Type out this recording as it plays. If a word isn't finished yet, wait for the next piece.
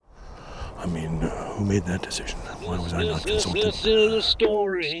I mean, who made that decision? Why was I not consulted? Listen to the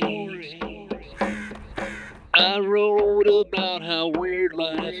story I wrote about how weird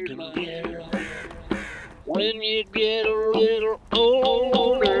life can get when you get a little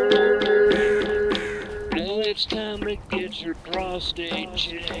older. Now it's time to get your prostate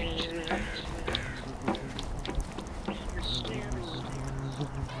checked.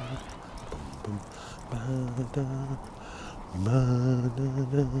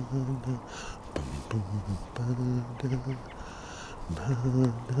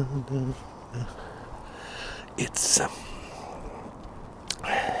 It's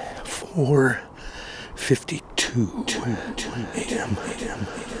 4:52 a.m.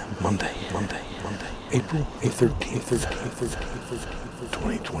 Monday, April 13th,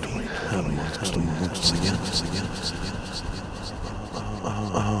 2020.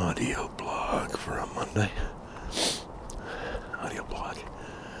 Audio blog for a Monday. Audio blog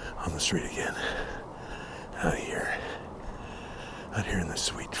on the street again. Out here in the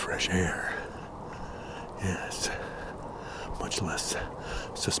sweet fresh air. Yes, much less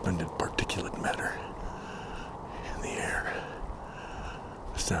suspended particulate matter in the air.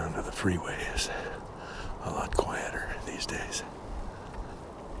 The sound of the freeway is a lot quieter these days.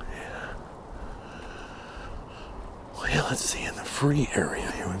 Yeah. Well, yeah, let's see, in the free area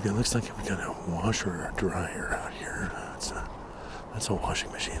here, looks like we've got a washer or dryer out here. That's a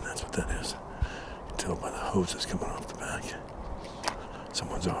washing machine, that's what that is. You can tell by the hoses coming off the back.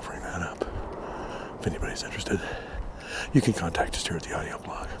 Someone's offering that up. If anybody's interested, you can contact us here at the audio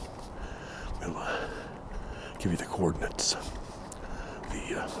blog. We'll give you the coordinates,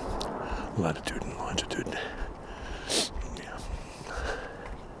 the latitude and longitude. Yeah.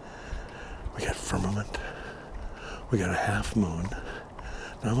 We got firmament. We got a half moon.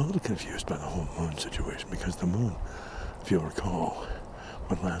 Now I'm a little confused by the whole moon situation because the moon, if you'll recall,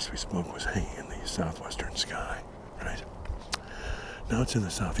 when last we spoke was hanging in the southwestern sky, right? Now it's in the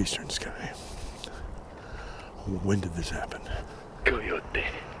southeastern sky. When did this happen? Coyote.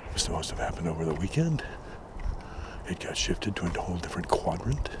 It was supposed to have happened over the weekend. It got shifted to a whole different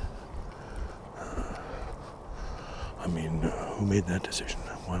quadrant. I mean, who made that decision?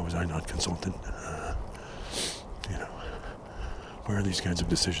 Why was I not consulted? Where are these kinds of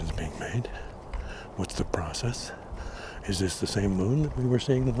decisions being made? What's the process? Is this the same moon that we were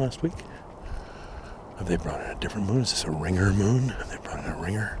seeing last week? Have they brought in a different moon? Is this a ringer moon? Have they brought in a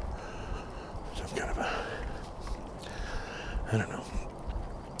ringer? Some kind of I don't know.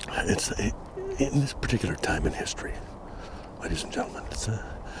 In this particular time in history, ladies and gentlemen, it's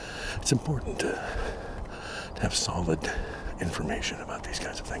important to have solid information about these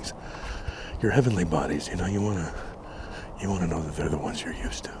kinds of things. Your heavenly bodies, you want to know that they're the ones you're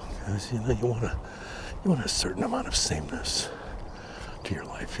used to. You want a certain amount of sameness to your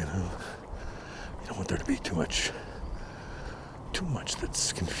life. You don't want there to be too much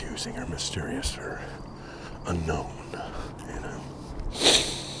that's confusing or mysterious or unknown.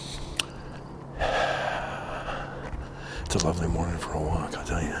 It's a lovely morning for a walk, I'll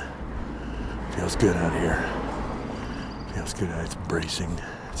tell you. Feels good out here. Feels good. It's bracing.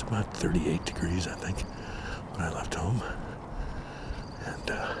 It's about 38 degrees, I think, when I left home.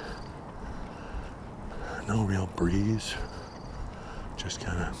 And no real breeze. Just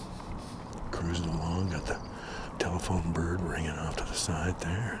kind of cruising along. Got the telephone bird ringing off to the side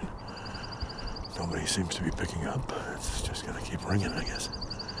there. And nobody seems to be picking up. It's just going to keep ringing, I guess.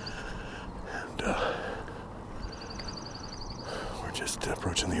 And we're just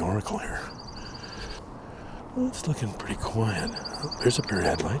approaching the Oracle here. Well, it's looking pretty quiet. There's a pair of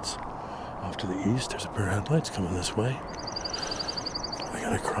headlights. Off to the east, there's a pair of headlights coming this way. Are they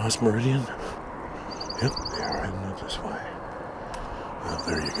going to cross Meridian? Yep, they are heading up this way. Well,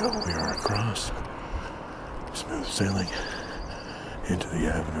 there you go. We are across. Smooth sailing into the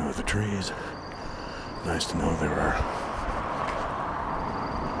avenue of the trees. Nice to know there are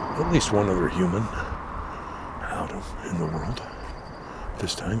at least one other human out in the world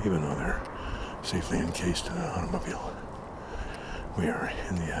this time, even though they're safely encased in an automobile. We are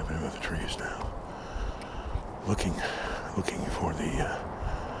in the avenue of the trees now, looking for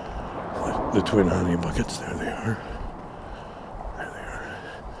the twin honey buckets. There they are.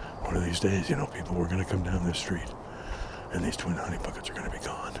 One of these days, people were going to come down this street, and these twin honey buckets are going to be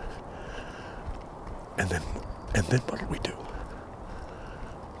gone. And then what do we do?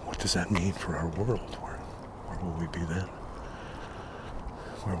 What does that mean for our world? Where will we be then?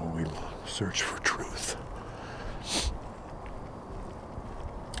 Where will we search for truth?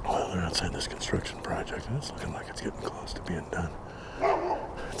 Well, they're outside this construction project, and it's looking like it's getting close to being done.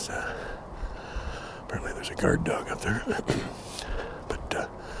 It's apparently there's a guard dog up there, but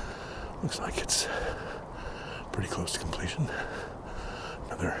Looks like it's pretty close to completion.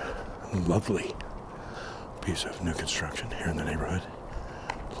 Another lovely piece of new construction here in the neighborhood.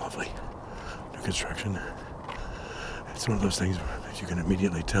 Lovely new construction. It's one of those things that you can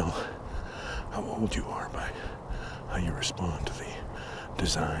immediately tell how old you are by how you respond to the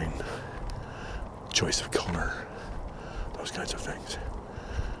design, choice of color, those kinds of things.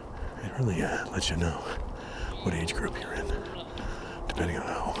 It really lets you know what age group you're in, depending on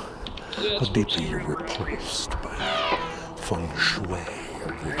how deeply you're repulsed by feng shui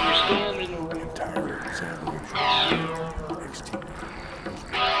of the entire exterior.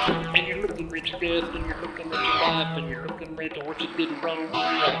 And you're looking at your death, and you're looking at your life, and you're looking at what you did wrong and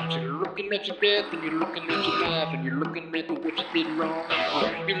right. You're looking at your death, and you're looking at your life, and you're looking at what you did wrong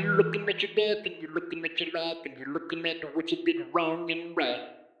and right. You're looking at your death, and you're looking at your life, and you're looking at what you did wrong and right.